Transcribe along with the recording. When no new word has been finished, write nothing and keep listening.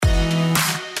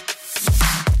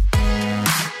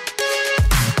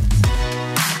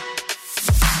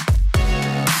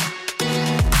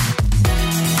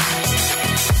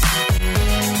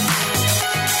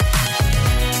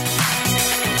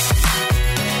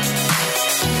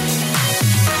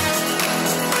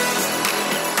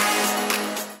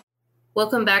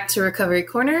Welcome back to Recovery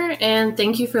Corner, and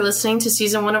thank you for listening to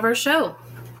Season 1 of our show.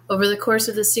 Over the course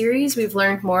of the series, we've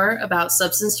learned more about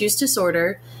substance use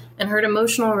disorder and heard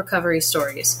emotional recovery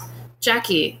stories.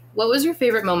 Jackie, what was your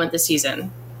favorite moment this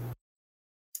season?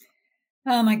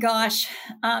 Oh my gosh.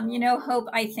 Hope,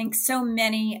 I think so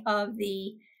many of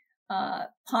the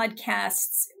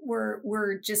podcasts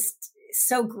were just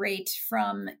so great,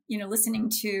 from,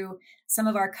 listening to some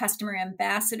of our customer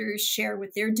ambassadors share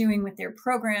what they're doing with their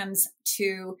programs,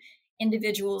 to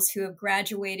individuals who have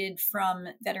graduated from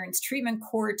Veterans Treatment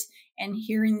Court and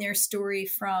hearing their story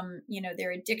from,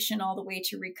 their addiction all the way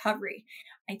to recovery.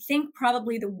 I think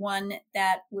probably the one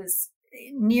that was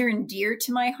near and dear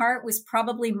to my heart was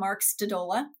probably Mark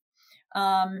Stadola.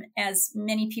 As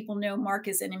many people know, Mark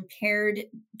is an impaired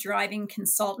driving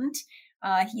consultant.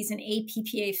 He's an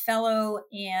APPA fellow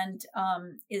and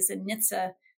is a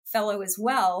NHTSA fellow as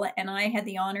well. And I had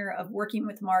the honor of working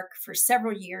with Mark for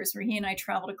several years, where he and I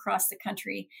traveled across the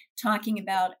country talking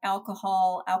about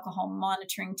alcohol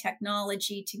monitoring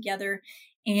technology together.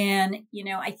 And,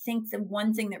 I think the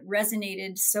one thing that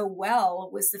resonated so well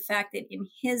was the fact that in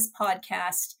his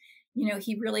podcast,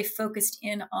 he really focused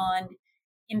in on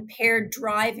impaired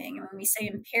driving. And when we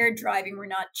say impaired driving, we're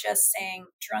not just saying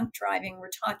drunk driving.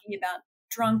 We're talking about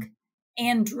drunk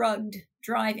and drugged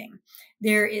driving.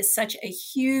 There is such a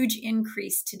huge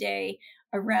increase today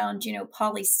around,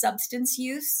 polysubstance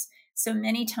use. So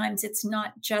many times it's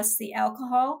not just the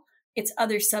alcohol, it's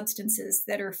other substances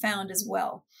that are found as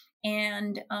well.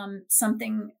 And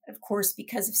something, of course,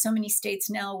 because of so many states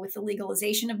now with the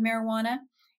legalization of marijuana,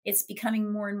 it's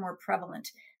becoming more and more prevalent.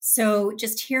 So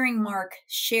just hearing Mark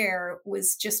share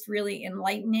was just really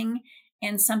enlightening,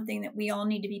 and something that we all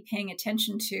need to be paying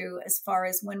attention to, as far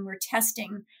as when we're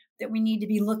testing, that we need to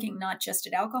be looking not just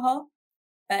at alcohol,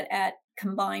 but at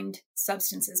combined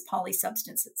substances,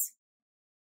 polysubstances.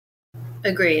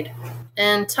 Agreed.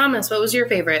 And Thomas, what was your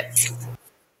favorite?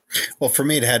 Well, for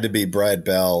me, it had to be Brad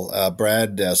Bell.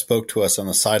 Brad spoke to us on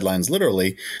the sidelines,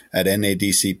 literally, at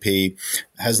NADCP,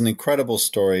 has an incredible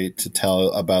story to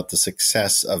tell about the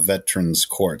success of veterans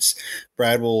courts.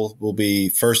 Brad will be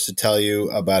first to tell you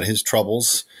about his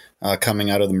troubles coming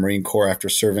out of the Marine Corps after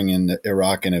serving in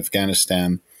Iraq and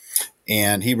Afghanistan.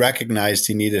 And he recognized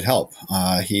he needed help.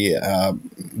 He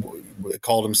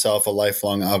called himself a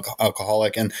lifelong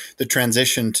alcoholic, and the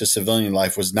transition to civilian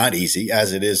life was not easy,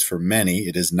 as it is for many.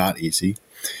 It is not easy.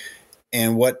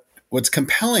 And what's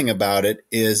compelling about it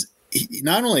is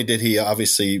not only did he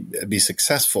obviously be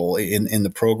successful in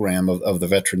the program of the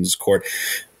Veterans Court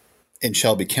in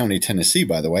Shelby County, Tennessee,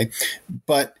 by the way,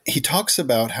 but he talks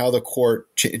about how the court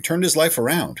turned his life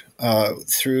around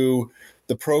through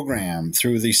the program,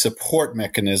 through the support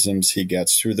mechanisms he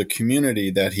gets, through the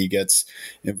community that he gets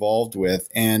involved with.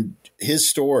 And his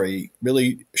story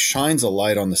really shines a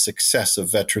light on the success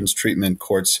of veterans treatment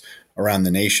courts around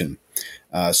the nation.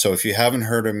 So if you haven't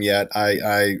heard him yet,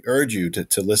 I urge you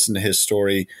to listen to his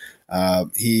story.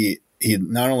 He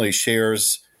not only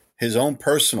shares his own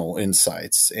personal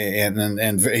insights,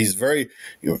 and he's very,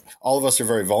 all of us are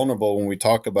very vulnerable when we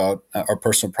talk about our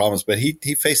personal problems, but he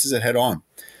faces it head on.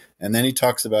 And then he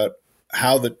talks about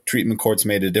how the treatment courts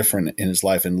made a difference in his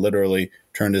life and literally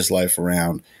turned his life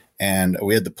around. And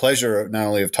we had the pleasure not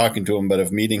only of talking to him, but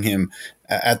of meeting him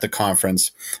at the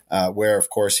conference, where,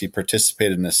 of course, he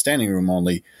participated in a standing room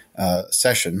only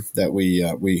session that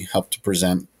we helped to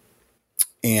present.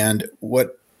 And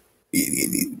what's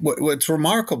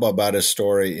remarkable about his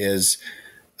story is,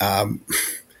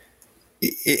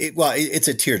 it's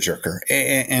a tearjerker.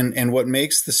 And what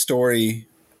makes the story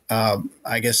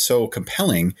I guess so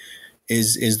compelling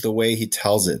is the way he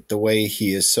tells it, the way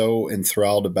he is so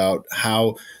enthralled about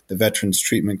how the veterans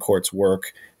treatment courts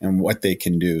work and what they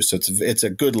can do. So it's a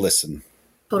good listen.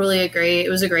 Totally agree. It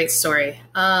was a great story.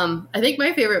 I think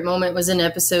my favorite moment was in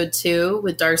episode 2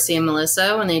 with Darcy and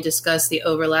Melissa, when they discussed the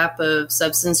overlap of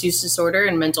substance use disorder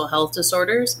and mental health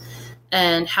disorders,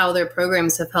 and how their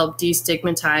programs have helped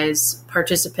destigmatize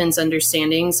participants'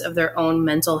 understandings of their own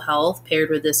mental health paired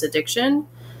with this addiction.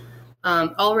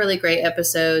 All really great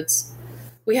episodes.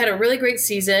 We had a really great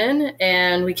season,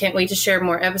 and we can't wait to share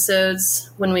more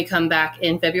episodes when we come back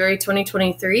in February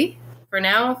 2023. For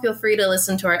now, feel free to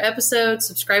listen to our episodes,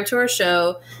 subscribe to our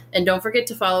show, and don't forget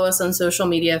to follow us on social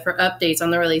media for updates on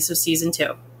the release of Season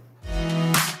 2.